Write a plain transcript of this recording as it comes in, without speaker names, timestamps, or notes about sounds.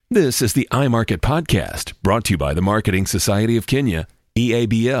This is the iMarket Podcast, brought to you by the Marketing Society of Kenya,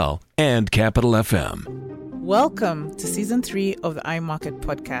 EABL, and Capital FM. Welcome to Season 3 of the iMarket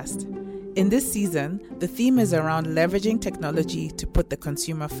Podcast. In this season, the theme is around leveraging technology to put the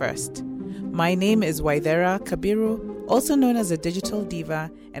consumer first. My name is Waithera Kabiru, also known as a digital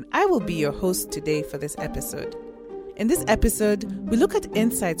diva, and I will be your host today for this episode. In this episode, we look at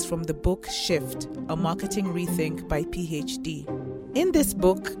insights from the book Shift, A Marketing Rethink by PhD. In this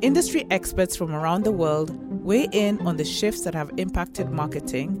book, industry experts from around the world weigh in on the shifts that have impacted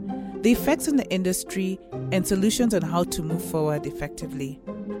marketing, the effects on the industry, and solutions on how to move forward effectively.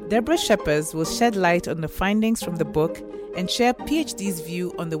 Deborah Scheppers will shed light on the findings from the book and share PhD's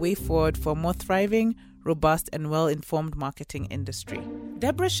view on the way forward for a more thriving, robust, and well-informed marketing industry.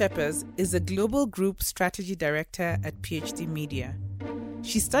 Deborah Scheppers is a Global Group Strategy Director at PhD Media.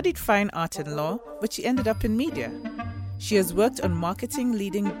 She studied fine art and law, but she ended up in media. She has worked on marketing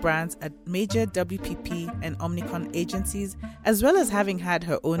leading brands at major WPP and Omnicom agencies, as well as having had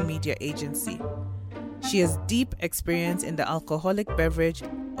her own media agency. She has deep experience in the alcoholic beverage,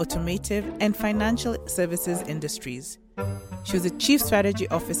 automotive, and financial services industries. She was a Chief Strategy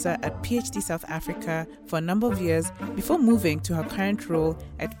Officer at PhD South Africa for a number of years before moving to her current role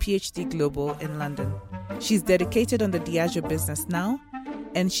at PhD Global in London. She's dedicated on the Diageo business now,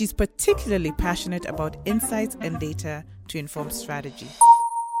 and she's particularly passionate about insights and data to inform strategy.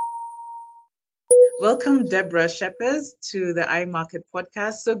 Welcome, Deborah Scheppers, to the iMarket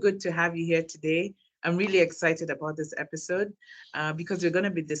Podcast. So good to have you here today. I'm really excited about this episode because we're going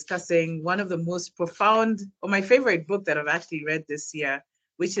to be discussing one of the most profound, or my favorite book that I've actually read this year,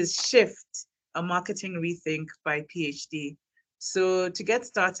 which is Shift, A Marketing Rethink by PhD. So to get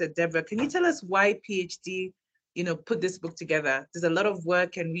started, Deborah, can you tell us why PhD put this book together? There's a lot of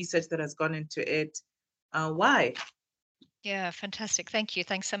work and research that has gone into it. Why? Yeah, fantastic. Thank you.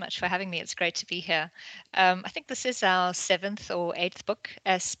 Thanks so much for having me. It's great to be here. I think this is our 7th or 8th book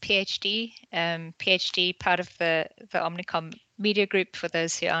as PhD. PhD, part of the Omnicom Media Group, for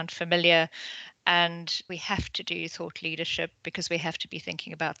those who aren't familiar. And we have to do thought leadership because we have to be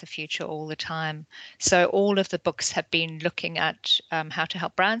thinking about the future all the time. So all of the books have been looking at how to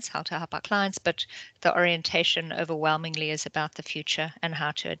help brands, how to help our clients, but the orientation overwhelmingly is about the future and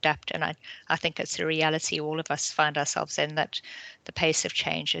how to adapt. And I think it's a reality all of us find ourselves in, that the pace of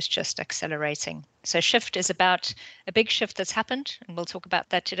change is just accelerating. So Shift is about a big shift that's happened, and we'll talk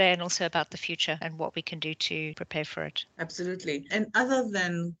about that today, and also about the future and what we can do to prepare for it. Absolutely. And other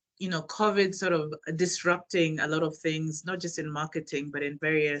than COVID sort of disrupting a lot of things, not just in marketing, but in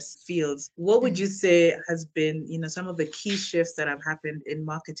various fields. What would you say has been, some of the key shifts that have happened in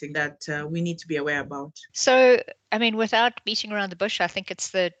marketing that we need to be aware about? So, without beating around the bush, I think it's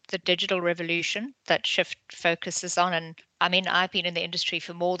the digital revolution that Shift focuses on. And I've been in the industry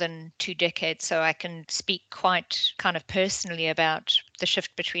for more than 2 decades, so I can speak quite kind of personally about the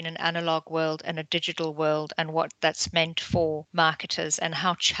shift between an analog world and a digital world and what that's meant for marketers and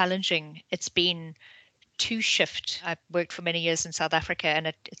how challenging it's been to shift. I've worked for many years in South Africa, and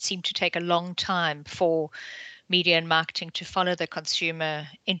it seemed to take a long time for media and marketing to follow the consumer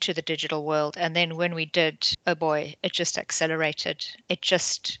into the digital world. And then when we did, oh boy, it just accelerated. It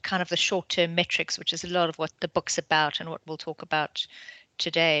just kind of the short-term metrics, which is a lot of what the book's about and what we'll talk about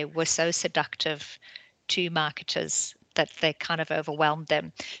today, were so seductive to marketers that they kind of overwhelmed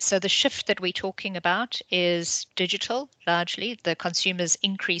them. So the shift that we're talking about is digital, largely, the consumer's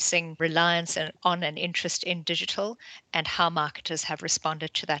increasing reliance on and interest in digital, and how marketers have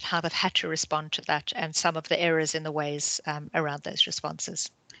responded to that, how they've had to respond to that, and some of the errors in the ways around those responses.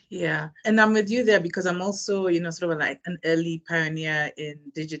 Yeah. And I'm with you there because I'm also, sort of like an early pioneer in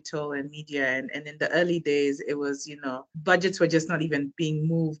digital and media. And in the early days, it was, budgets were just not even being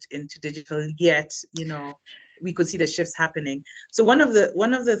moved into digital yet, we could see the shifts happening. So one of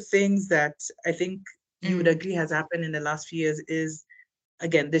the things that I think you would agree has happened in the last few years is,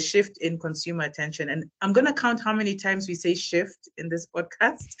 again, the shift in consumer attention. And I'm going to count how many times we say shift in this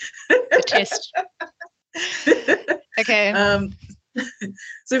podcast. The test. Okay.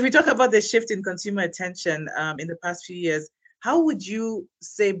 So if we talk about the shift in consumer attention in the past few years, how would you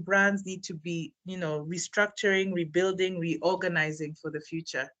say brands need to be, restructuring, rebuilding, reorganizing for the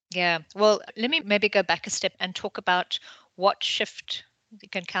future? Yeah, well, let me maybe go back a step and talk about what shift, you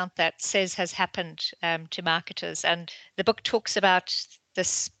can count that, says has happened to marketers. And the book talks about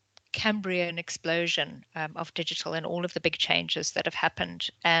this Cambrian explosion of digital and all of the big changes that have happened.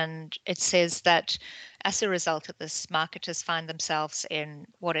 And it says that as a result of this, marketers find themselves in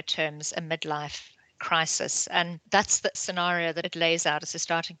what it terms a midlife crisis. And that's the scenario that it lays out as a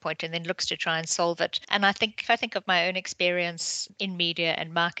starting point and then looks to try and solve it. And I think if I think of my own experience in media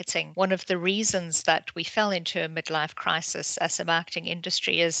and marketing, one of the reasons that we fell into a midlife crisis as a marketing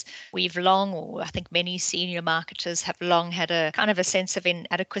industry is we've long, or I think many senior marketers have long had a kind of a sense of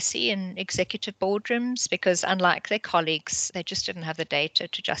inadequacy in executive boardrooms because unlike their colleagues, they just didn't have the data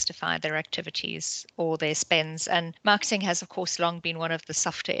to justify their activities or their spends. And marketing has, of course, long been one of the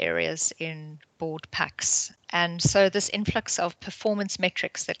softer areas in board packs. And so this influx of performance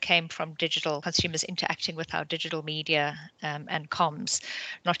metrics that came from digital consumers interacting with our digital media and comms,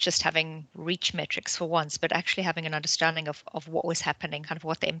 not just having reach metrics for once, but actually having an understanding of what was happening, kind of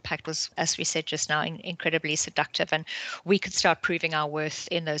what the impact was, as we said just now, incredibly seductive. And we could start proving our worth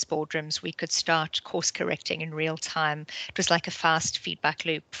in those boardrooms. We could start course correcting in real time. It was like a fast feedback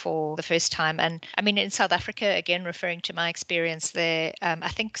loop for the first time. And I mean, in South Africa, again, referring to my experience there, I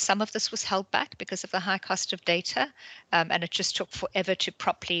think some of this was held back because of the high cost of data, and it just took forever to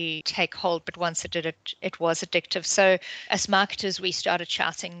properly take hold. But once it did, it was addictive. So as marketers, we started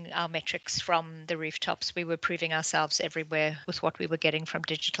shouting our metrics from the rooftops. We were proving ourselves everywhere with what we were getting from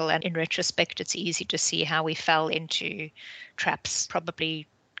digital. And in retrospect, it's easy to see how we fell into traps, probably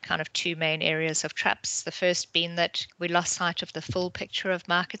kind of two main areas of traps. The first being that we lost sight of the full picture of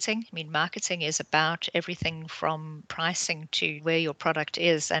marketing. I mean, marketing is about everything from pricing to where your product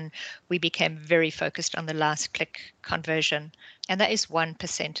is. And we became very focused on the last click conversion. And that is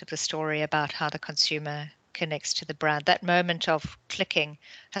 1% of the story about how the consumer connects to the brand. That moment of clicking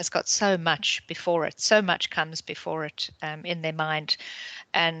has got so much before it. So much comes before it in their mind.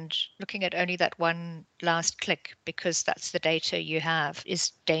 And looking at only that one last click, because that's the data you have,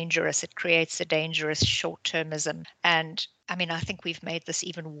 is dangerous. It creates a dangerous short-termism. And I mean, I think we've made this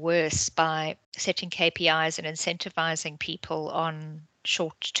even worse by setting KPIs and incentivizing people on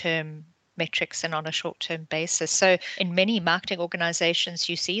short-term metrics and on a short-term basis. So in many marketing organizations,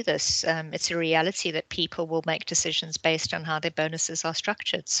 you see this. It's a reality that people will make decisions based on how their bonuses are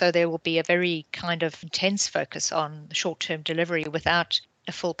structured. So there will be a very kind of intense focus on short-term delivery without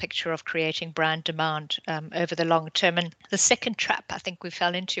a full picture of creating brand demand over the long term. And the second trap I think we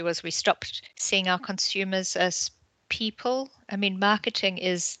fell into was we stopped seeing our consumers as people. I mean, marketing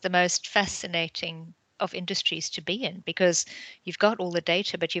is the most fascinating of industries to be in because you've got all the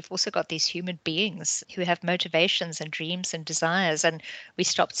data, but you've also got these human beings who have motivations and dreams and desires. And we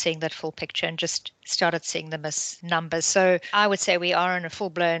stopped seeing that full picture and just started seeing them as numbers. So I would say we are in a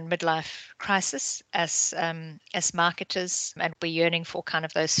full-blown midlife crisis as marketers, and we're yearning for kind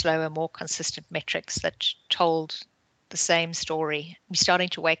of those slower, more consistent metrics that told the same story. We're starting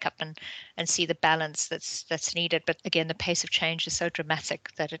to wake up and see the balance that's needed. But again, the pace of change is so dramatic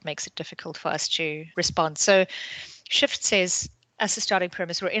that it makes it difficult for us to respond. So Shift says, as a starting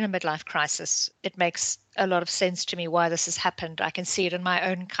premise, we're in a midlife crisis. It makes a lot of sense to me why this has happened. I can see it in my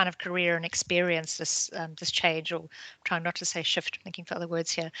own kind of career and experience, this change, or trying not to say shift, thinking for other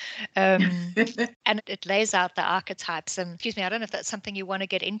words here. And it lays out the archetypes. And excuse me, I don't know if that's something you want to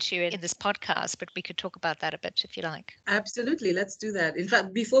get into in this podcast, but we could talk about that a bit if you like. Absolutely. Let's do that. In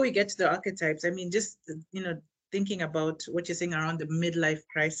fact, before we get to the archetypes, I mean, just, thinking about what you're saying around the midlife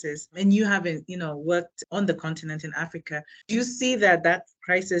crisis, and you haven't, worked on the continent in Africa, do you see that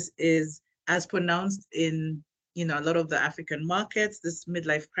crisis is as pronounced in, a lot of the African markets, this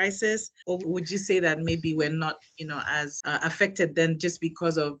midlife crisis? Or would you say that maybe we're not, as affected then just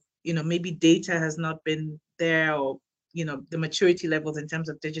because of, maybe data has not been there, or the maturity levels in terms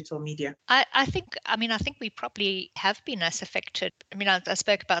of digital media? I think we probably have been less affected. I mean, I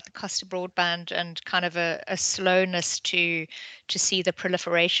spoke about the cost of broadband and kind of a slowness to see the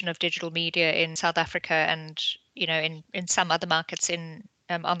proliferation of digital media in South Africa and, in some other markets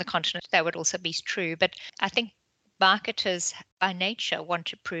on the continent. That would also be true. But I think marketers by nature want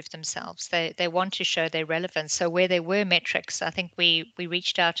to prove themselves. They want to show their relevance. So where there were metrics, I think we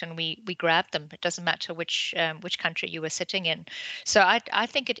reached out and we grabbed them. It doesn't matter which country you were sitting in. So I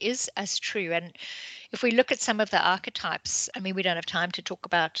think it is as true. And if we look at some of the archetypes, I mean, we don't have time to talk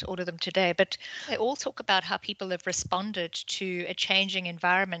about all of them today, but they all talk about how people have responded to a changing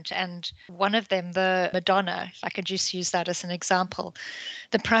environment. And one of them, the Madonna, if I could just use that as an example,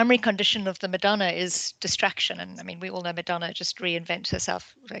 the primary condition of the Madonna is distraction. And I mean, we all know Madonna just reinvent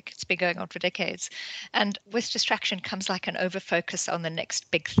herself, like it's been going on for decades. And with distraction comes like an overfocus on the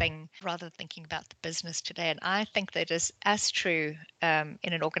next big thing rather than thinking about the business today. And I think that is as true in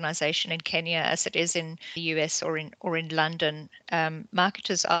an organization in Kenya as it is in the US or in London.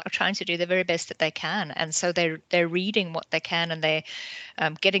 Marketers are trying to do the very best that they can, and so they're reading what they can, and they're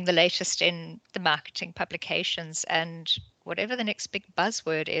getting the latest in the marketing publications. And whatever the next big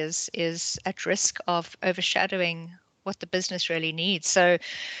buzzword is at risk of overshadowing what the business really needs. So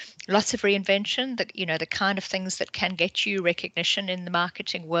lots of reinvention, the kind of things that can get you recognition in the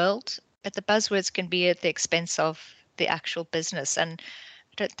marketing world, but the buzzwords can be at the expense of the actual business. And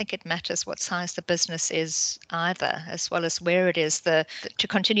I don't think it matters what size the business is either, as well as where it is. To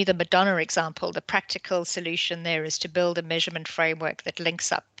continue the Madonna example, the practical solution there is to build a measurement framework that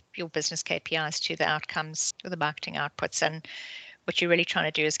links up your business KPIs to the outcomes or the marketing outputs. And what you're really trying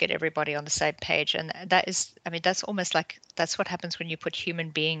to do is get everybody on the same page. And that's almost like that's what happens when you put human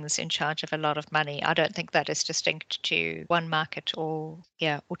beings in charge of a lot of money. I don't think that is distinct to one market or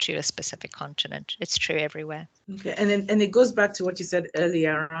to a specific continent. It's true everywhere. Okay, and it goes back to what you said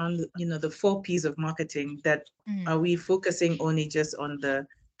earlier around, the 4 Ps of marketing, that are we focusing only just on the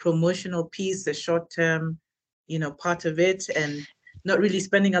promotional piece, the short term, part of it, and not really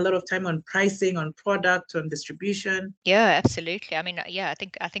spending a lot of time on pricing, on product, on distribution? Yeah, absolutely. I mean, I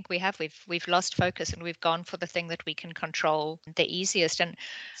think we've lost focus, and we've gone for the thing that we can control the easiest. And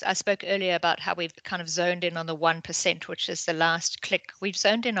I spoke earlier about how we've kind of zoned in on the 1%, which is the last click. We've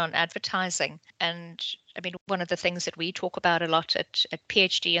zoned in on advertising. And I mean, one of the things that we talk about a lot at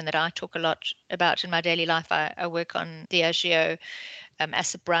PhD, and that I talk a lot about in my daily life, I work on Diageo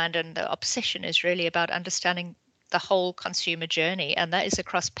as a brand, and the obsession is really about understanding the whole consumer journey, and that is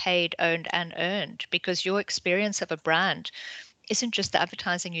across paid, owned, and earned, because your experience of a brand isn't just the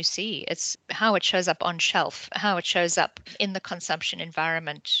advertising you see, it's how it shows up on shelf, how it shows up in the consumption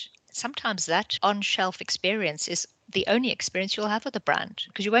environment. Sometimes that on-shelf experience is the only experience you'll have with the brand,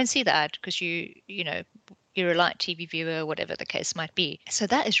 because you won't see the ad because you're a light TV viewer or whatever the case might be. So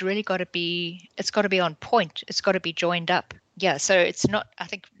that has really got to be on point. It's got to be joined up. Yeah, so it's not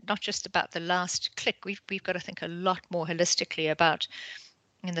just about the last click. We've got to think a lot more holistically about,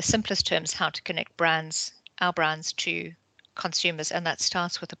 in the simplest terms, how to connect our brands to consumers, and that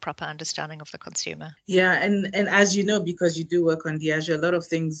starts with a proper understanding of the consumer. Yeah, and as you know, because you do work on Diageo, a lot of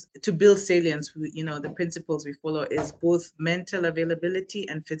things to build salience, the principles we follow is both mental availability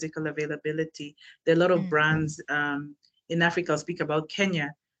and physical availability. There are a lot of brands in Africa. I'll speak about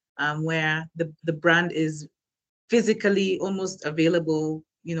Kenya, where the brand is physically almost available,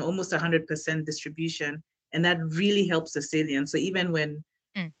 almost 100% distribution, and that really helps the salience. So even when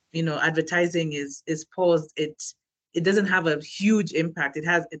advertising is paused, it doesn't have a huge impact. It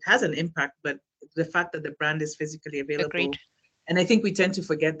has an impact, but the fact that the brand is physically available. Agreed. And I think we tend to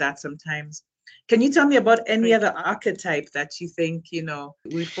forget that sometimes. Can you tell me about any other archetype that you think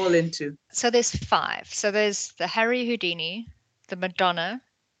we fall into? So there's 5. So there's the Harry Houdini, the Madonna,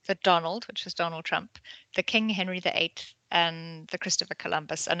 the Donald, which is Donald Trump, the King Henry VIII, and the Christopher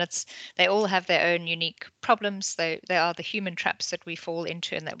Columbus. And they all have their own unique problems. They are the human traps that we fall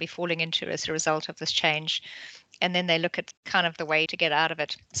into and that we're falling into as a result of this change. And then they look at kind of the way to get out of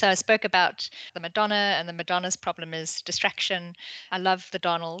it. So I spoke about the Madonna, and the Madonna's problem is distraction. I love the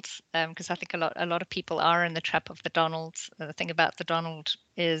Donald because I think a lot of people are in the trap of the Donald. The thing about the Donald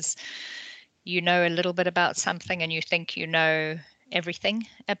is you know a little bit about something and you think you know everything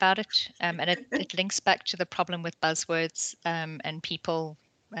about it. And it links back to the problem with buzzwords and people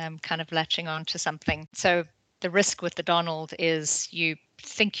kind of latching on to something. So the risk with the Donald is you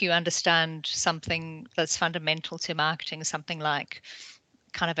think you understand something that's fundamental to marketing, something like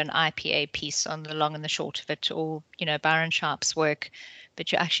kind of an IPA piece on the long and the short of it, or Byron Sharp's work,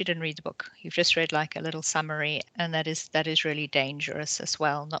 but you actually didn't read the book. You've just read like a little summary, and that is really dangerous as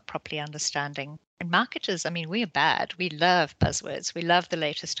well, not properly understanding. And marketers, I mean, we are bad. We love buzzwords. We love the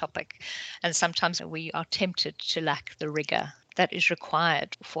latest topic, and sometimes we are tempted to lack the rigor that is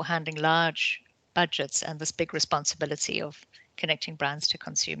required for handling large budgets and this big responsibility of connecting brands to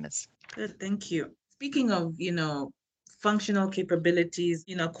consumers. Good, thank you. Speaking of, functional capabilities,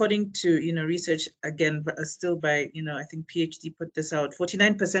 according to, research, again, but still by, I think PhD put this out,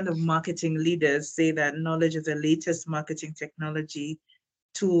 49% of marketing leaders say that knowledge of the latest marketing technology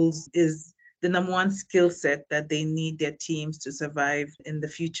tools is the number one skill set that they need their teams to survive in the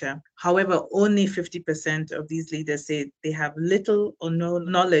future. However, only 50% of these leaders say they have little or no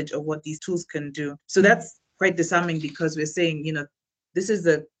knowledge of what these tools can do. So that's quite disarming, because we're saying, this is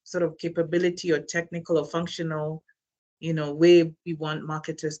the sort of capability or technical or functional, way we want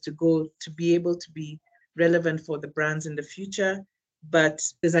marketers to go to be able to be relevant for the brands in the future, but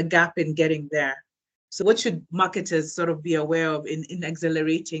there's a gap in getting there. So what should marketers sort of be aware of in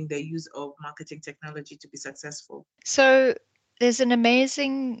accelerating the use of marketing technology to be successful? So there's an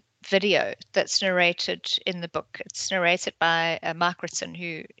amazing video that's narrated in the book. It's narrated by Mark Ritson,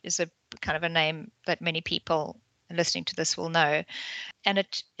 who is a kind of a name that many people listening to this will know. And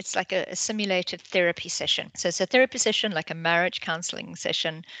it's like a simulated therapy session. So it's a therapy session, like a marriage counseling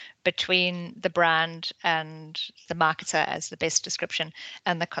session between the brand and the marketer, as the best description,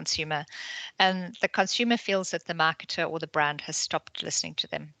 and the consumer. And the consumer feels that the marketer or the brand has stopped listening to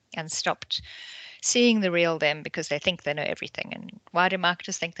them and stopped seeing the real them because they think they know everything. And why do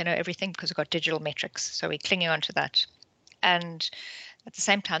marketers think they know everything? Because we've got digital metrics. So we're clinging on to that. And at the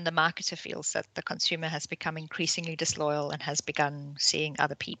same time, the marketer feels that the consumer has become increasingly disloyal and has begun seeing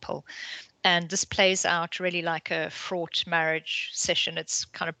other people. And this plays out really like a fraught marriage session. It's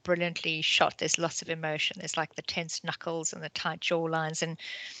kind of brilliantly shot. There's lots of emotion. There's like the tense knuckles and the tight jaw lines. And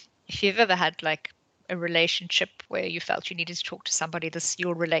if you've ever had like a relationship where you felt you needed to talk to somebody,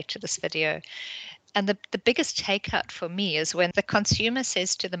 you'll relate to this video. And the biggest takeout for me is when the consumer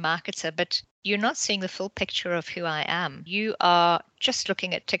says to the marketer, but you're not seeing the full picture of who I am. You are just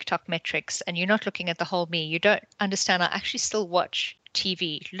looking at TikTok metrics and you're not looking at the whole me. You don't understand. I actually still watch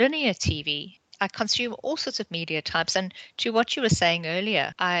TV, linear TV. I consume all sorts of media types. And to what you were saying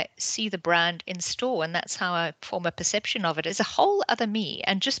earlier, I see the brand in store and that's how I form a perception of it. It's a whole other me.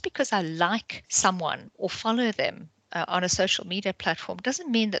 And just because I like someone or follow them on a social media platform doesn't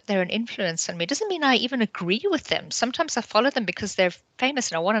mean that they're an influence on me. It doesn't mean I even agree with them. Sometimes I follow them because they're famous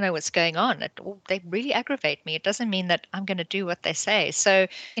and I want to know what's going on. They really aggravate me. It doesn't mean that I'm going to do what they say. So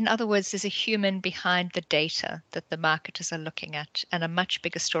in other words, there's a human behind the data that the marketers are looking at and a much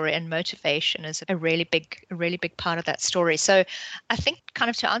bigger story, and motivation is a really big part of that story. So I think kind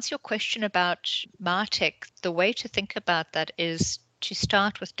of to answer your question about MarTech, the way to think about that is to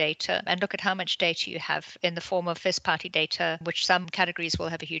start with data and look at how much data you have in the form of first-party data, which some categories will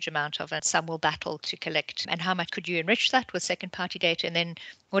have a huge amount of and some will battle to collect. And how much could you enrich that with second-party data? And then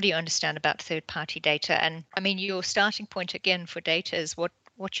what do you understand about third-party data? And I mean, your starting point again for data is what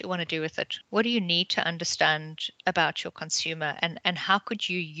you want to do with it. What do you need to understand about your consumer? And how could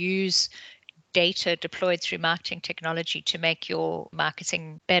you use data deployed through marketing technology to make your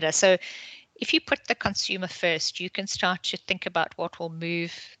marketing better? So if you put the consumer first, you can start to think about what will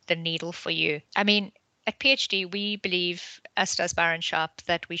move the needle for you. I mean, at PhD, we believe, as does Byron Sharp,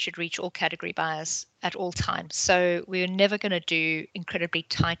 that we should reach all category buyers at all times. So we're never going to do incredibly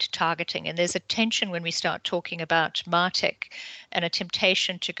tight targeting. And there's a tension when we start talking about MarTech and a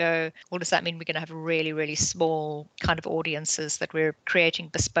temptation to go, well, does that mean we're going to have really, really small kind of audiences that we're creating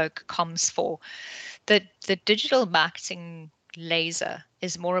bespoke comms for? The digital marketing laser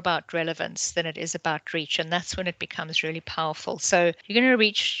is more about relevance than it is about reach. And that's when it becomes really powerful. So you're going to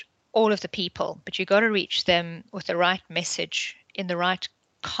reach all of the people, but you got to reach them with the right message in the right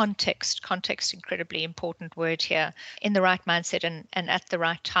context. Context, incredibly important word here, in the right mindset and at the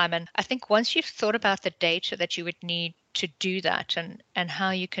right time. And I think once you've thought about the data that you would need to do that and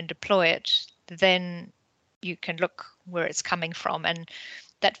how you can deploy it, then you can look where it's coming from. And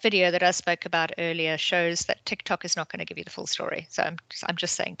that video that I spoke about earlier shows that TikTok is not going to give you the full story. So I'm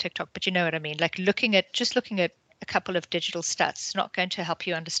just saying TikTok, but you know what I mean? Like looking at a couple of digital stats is not going to help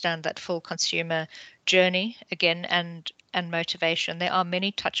you understand that full consumer journey again and motivation. There are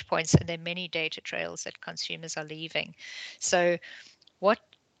many touch points and there are many data trails that consumers are leaving. So what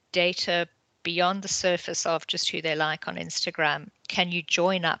data beyond the surface of just who they like on Instagram can you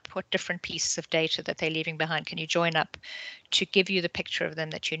join up? What different pieces of data that they're leaving behind can you join up to give you the picture of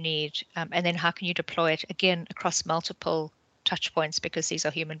them that you need? And then how can you deploy it again across multiple touch points, because these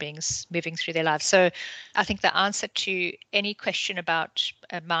are human beings moving through their lives. So I think the answer to any question about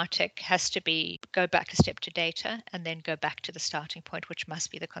MarTech has to be go back a step to data and then go back to the starting point, which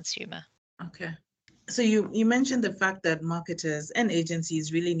must be the consumer. Okay. So you mentioned the fact that marketers and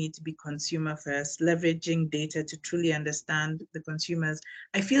agencies really need to be consumer first, leveraging data to truly understand the consumers.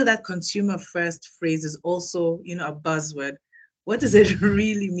 I feel that consumer first phrase is also, a buzzword. What does it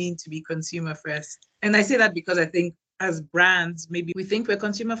really mean to be consumer first? And I say that because I think as brands, maybe we think we're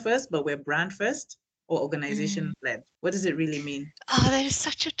consumer first, but we're brand first or organization led. What does it really mean? Oh, that is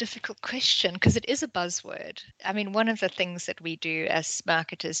such a difficult question because it is a buzzword. I mean, one of the things that we do as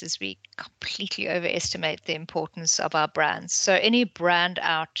marketers is we completely overestimate the importance of our brands. So any brand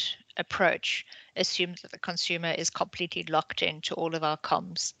out approach assumes that the consumer is completely locked into all of our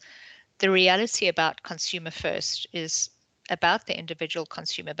comms. The reality about consumer first is about the individual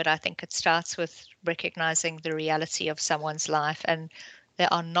consumer, but I think it starts with recognizing the reality of someone's life, and they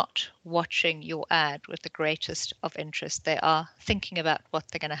are not watching your ad with the greatest of interest. They are thinking about what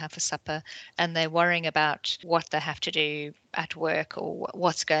they're going to have for supper, and they're worrying about what they have to do at work or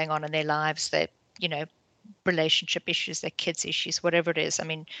what's going on in their lives, their, relationship issues, their kids' issues, whatever it is. I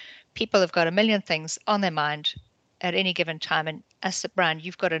mean, people have got a million things on their mind at any given time. And as a brand,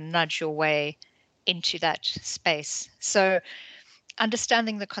 you've got to nudge your way into that space. So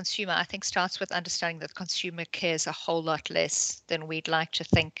understanding the consumer, I think, starts with understanding that the consumer cares a whole lot less than we'd like to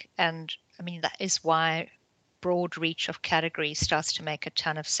think. And I mean, that is why broad reach of categories starts to make a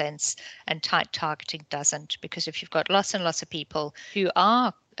ton of sense and tight targeting doesn't. Because if you've got lots and lots of people who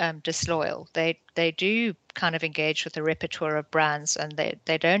are disloyal, they do kind of engage with a repertoire of brands, and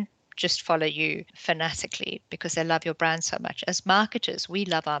they don't just follow you fanatically because they love your brand so much. As marketers, we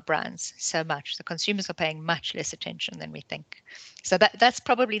love our brands so much. The consumers are paying much less attention than we think. So that's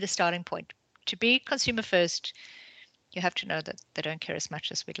probably the starting point. To be consumer first, you have to know that they don't care as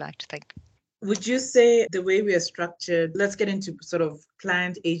much as we'd like to think. Would you say the way we are structured, let's get into sort of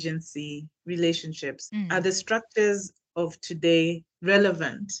client agency relationships, are the structures of today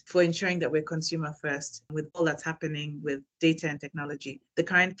relevant for ensuring that we're consumer first with all that's happening with data and technology, the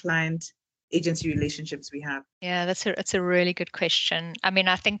current client agency relationships we have? Yeah, that's a really good question. I mean,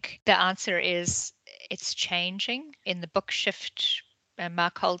 I think the answer is it's changing. In the book Shift,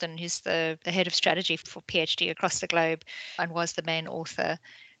 Mark Holden, who's the head of strategy for PhD across the globe and was the main author,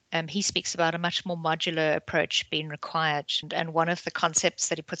 he speaks about a much more modular approach being required. And one of the concepts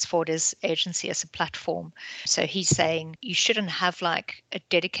that he puts forward is agency as a platform. So he's saying you shouldn't have like a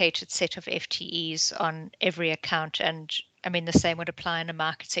dedicated set of FTEs on every account. And I mean, the same would apply in a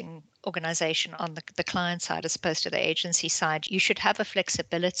marketing organization on the client side as opposed to the agency side. You should have a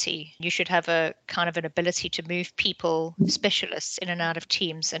flexibility. You should have a kind of an ability to move people, specialists in and out of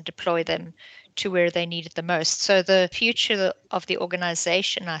teams and deploy them to where they need it the most. So the future of the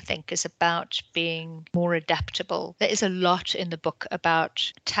organization, I think, is about being more adaptable. There is a lot in the book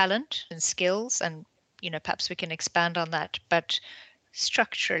about talent and skills, and perhaps we can expand on that. But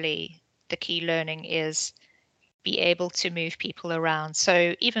structurally, the key learning is be able to move people around.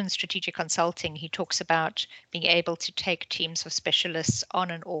 So even strategic consulting, he talks about being able to take teams of specialists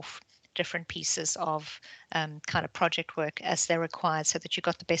on and off different pieces of kind of project work as they're required so that you've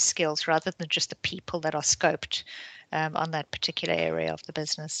got the best skills rather than just the people that are scoped on that particular area of the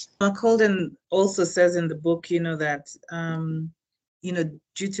business. Mark Holden also says in the book, that,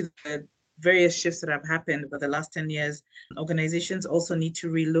 due to the various shifts that have happened over the last 10 years, organizations also need to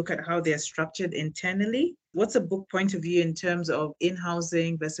relook at how they're structured internally. What's a book point of view in terms of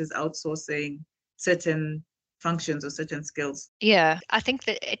in-housing versus outsourcing certain functions or certain skills? Yeah, I think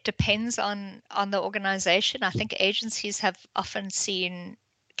that it depends on the organization. I think agencies have often seen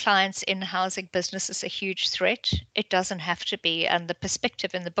clients in-housing business as a huge threat. It doesn't have to be. And the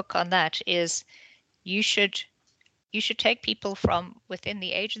perspective in the book on that is you should take people from within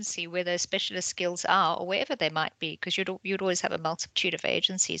the agency where those specialist skills are or wherever they might be, because you'd always have a multitude of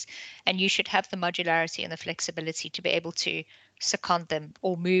agencies, and you should have the modularity and the flexibility to be able to second them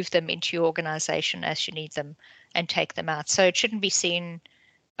or move them into your organization as you need them and take them out. So it shouldn't be seen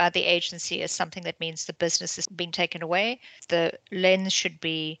by the agency as something that means the business has been taken away. The lens should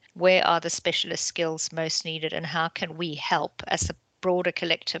be where are the specialist skills most needed and how can we help as a broader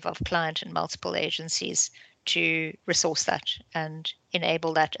collective of client and multiple agencies to resource that and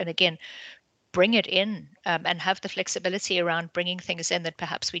enable that. And again, bring it in and have the flexibility around bringing things in that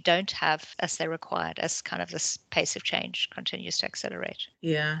perhaps we don't have as they're required as kind of this pace of change continues to accelerate.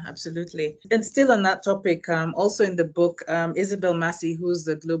 Yeah, absolutely. And still on that topic, also in the book, Isabel Massey, who's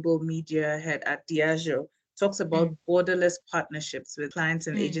the global media head at Diageo, talks about borderless partnerships with clients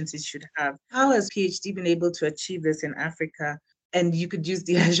and agencies should have. How has PhD been able to achieve this in Africa? And you could use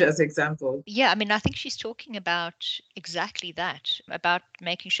Diageo as an example. Yeah, I mean, I think she's talking about exactly that, about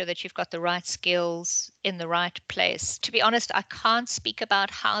making sure that you've got the right skills in the right place. To be honest, I can't speak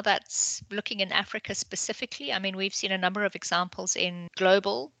about how that's looking in Africa specifically. I mean, we've seen a number of examples in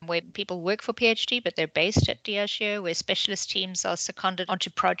global where people work for PhD, but they're based at Diageo, where specialist teams are seconded onto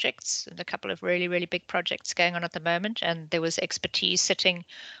projects, and a couple of really, really big projects going on at the moment. And there was expertise sitting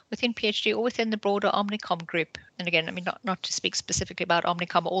within PhD or within the broader Omnicom group. And again, I mean, not to speak specifically about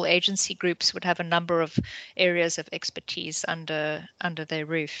Omnicom, all agency groups would have a number of areas of expertise under their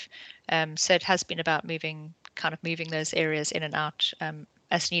roof. So it has been about moving those areas in and out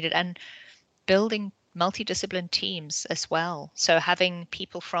as needed, and building multidiscipline teams as well. So having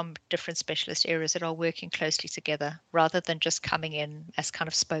people from different specialist areas that are working closely together rather than just coming in as kind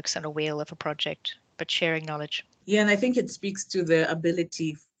of spokes on a wheel of a project, but sharing knowledge. Yeah, and I think it speaks to the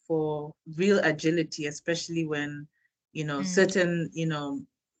ability for real agility, especially when, certain,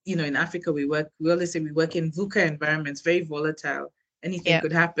 in Africa, we always say we work in VUCA environments, very volatile. Anything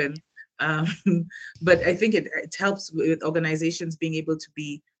could happen. But I think it helps with organizations being able to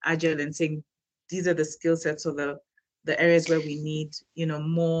be agile and saying, these are the skill sets or the areas where we need,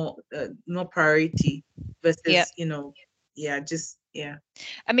 more priority versus, just Yeah.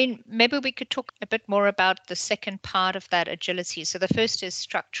 I mean, maybe we could talk a bit more about the second part of that agility. So the first is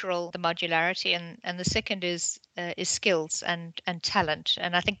structural, the modularity, and the second is skills and talent.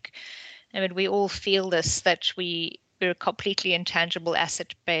 And I think, I mean, we all feel this, that we're completely intangible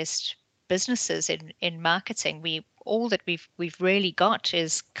asset-based businesses in marketing. All that we've really got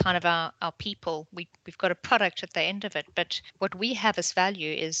is kind of our people. We've got a product at the end of it, but what we have as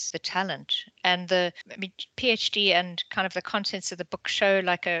value is the talent. And I mean, PhD and kind of the contents of the book show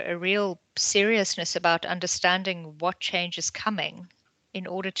like a real seriousness about understanding what change is coming in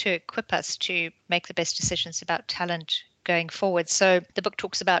order to equip us to make the best decisions about talent going forward. So the book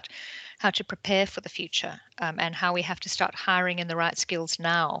talks about how to prepare for the future, and how we have to start hiring in the right skills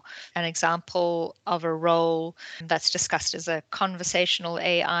now. An example of a role that's discussed as a conversational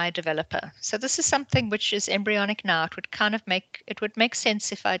AI developer. So this is something which is embryonic now. It would make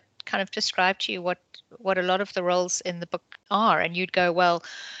sense if I kind of describe to you what a lot of the roles in the book are, and you'd go, well,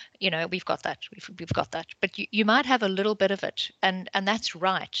 we've got that, we've got that, but you might have a little bit of it, and that's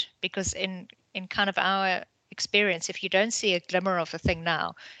right, because in kind of our experience, if you don't see a glimmer of the thing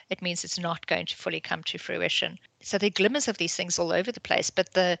now, it means it's not going to fully come to fruition. So there are glimmers of these things all over the place,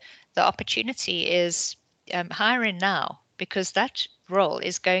 but the opportunity is hire in now, because that role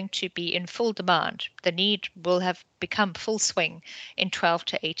is going to be in full demand. The need will have become full swing in 12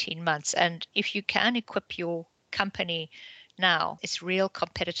 to 18 months. And if you can equip your company now, it's real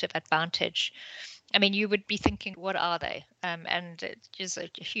competitive advantage. I mean, you would be thinking, what are they? And there's a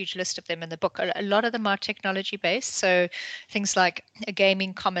huge list of them in the book. A lot of them are technology based. So things like a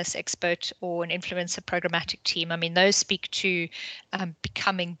gaming commerce expert or an influencer programmatic team. I mean, those speak to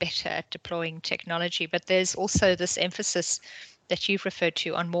becoming better at deploying technology. But there's also this emphasis that you've referred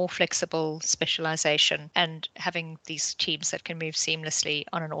to on more flexible specialization and having these teams that can move seamlessly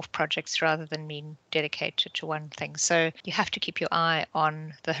on and off projects rather than being dedicated to one thing. So you have to keep your eye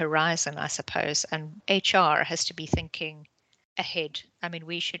on the horizon, I suppose, and HR has to be thinking ahead. I mean,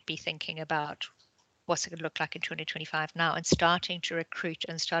 we should be thinking about what's it going to look like in 2025 now, and starting to recruit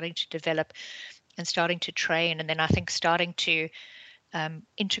and starting to develop and starting to train, and then I think starting to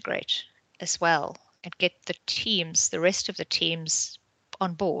integrate as well, and get the rest of the teams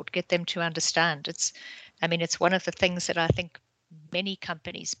on board, get them to understand. It's one of the things that I think many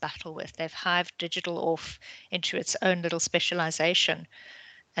companies battle with. They've hived digital off into its own little specialization.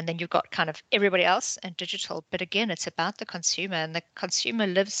 And then you've got kind of everybody else and digital. But again, it's about the consumer, and the consumer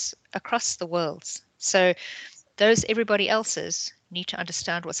lives across the worlds. So those everybody else's need to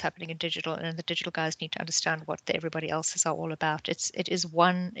understand what's happening in digital, and the digital guys need to understand what the everybody else's are all about. It is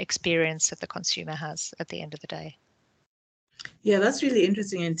one experience that the consumer has at the end of the day. Yeah, that's really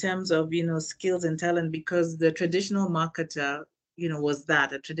interesting in terms of, skills and talent, because the traditional marketer, was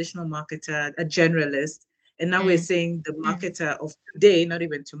that a traditional marketer, a generalist. And now we're saying the marketer of today, not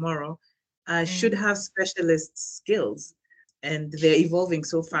even tomorrow, should have specialist skills. And they're evolving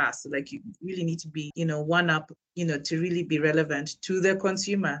so fast. So like, you really need to be, one up, to really be relevant to the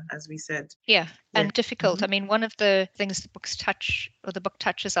consumer, as we said. Yeah, and difficult. I mean, one of the things the book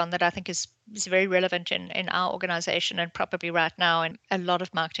touches on that I think is very relevant in our organization, and probably right now in a lot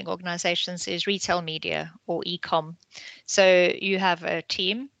of marketing organizations, is retail media or e-com. So you have a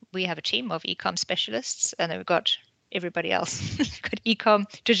team. We have a team of e-com specialists, and then we've got everybody else. We've got e-com,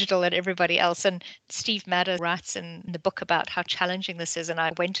 digital, and everybody else. And Steve Madder writes in the book about how challenging this is. And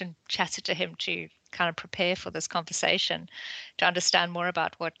I went and chatted to him to kind of prepare for this conversation, to understand more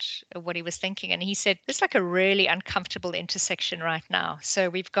about what he was thinking. And he said, it's like a really uncomfortable intersection right now. So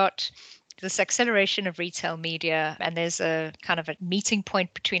we've got this acceleration of retail media, and there's a kind of a meeting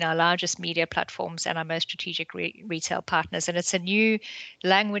point between our largest media platforms and our most strategic retail partners. And it's a new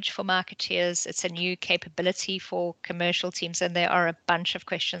language for marketeers. It's a new capability for commercial teams. And there are a bunch of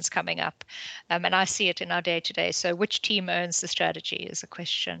questions coming up. And I see it in our day to day. So which team owns the strategy is a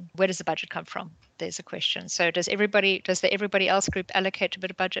question. Where does the budget come from? There's a question. So does the everybody else group allocate a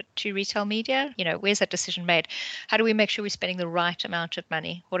bit of budget to retail media? Where's that decision made? How do we make sure we're spending the right amount of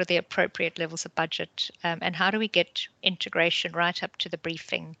money? What are the appropriate levels of budget? And how do we get integration right up to the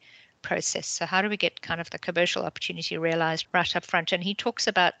briefing process? So how do we get kind of the commercial opportunity realized right up front? And he talks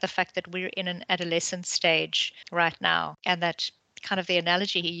about the fact that we're in an adolescent stage right now, and that kind of the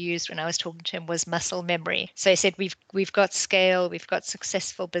analogy he used when I was talking to him was muscle memory. So he said, we've got scale, we've got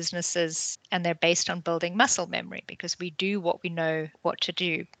successful businesses, and they're based on building muscle memory, because we do what we know what to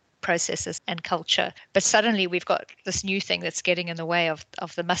do, processes and culture. But suddenly we've got this new thing that's getting in the way of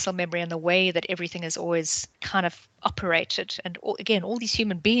the muscle memory and the way that everything is always kind of operated. And again, all these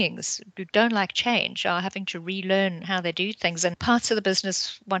human beings who don't like change are having to relearn how they do things. And parts of the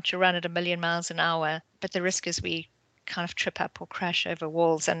business want to run at 1,000,000 miles an hour, but the risk is we kind of trip up or crash over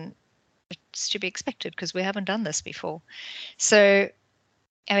walls. And it's to be expected because we haven't done this before. So,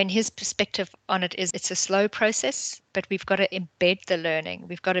 I mean, his perspective on it is it's a slow process, but we've got to embed the learning.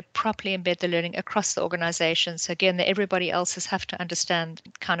 We've got to properly embed the learning across the organization. So again, everybody else have to understand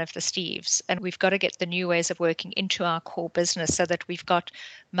kind of the Steves, and we've got to get the new ways of working into our core business so that we've got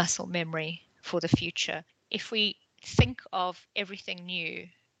muscle memory for the future. If we think of everything new,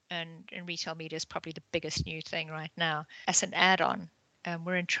 and retail media is probably the biggest new thing right now, as an add-on,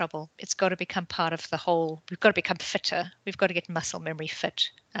 we're in trouble. It's got to become part of the whole. We've got to become fitter. We've got to get muscle memory fit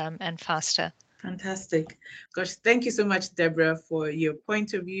and faster. Fantastic. Gosh, thank you so much, Deborah, for your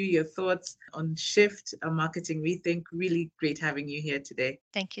point of view, your thoughts on Shift, a marketing rethink. Really great having you here today.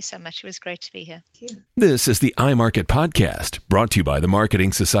 Thank you so much. It was great to be here. Thank you. This is the iMarket Podcast, brought to you by the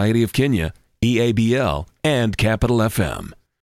Marketing Society of Kenya, EABL, and Capital FM.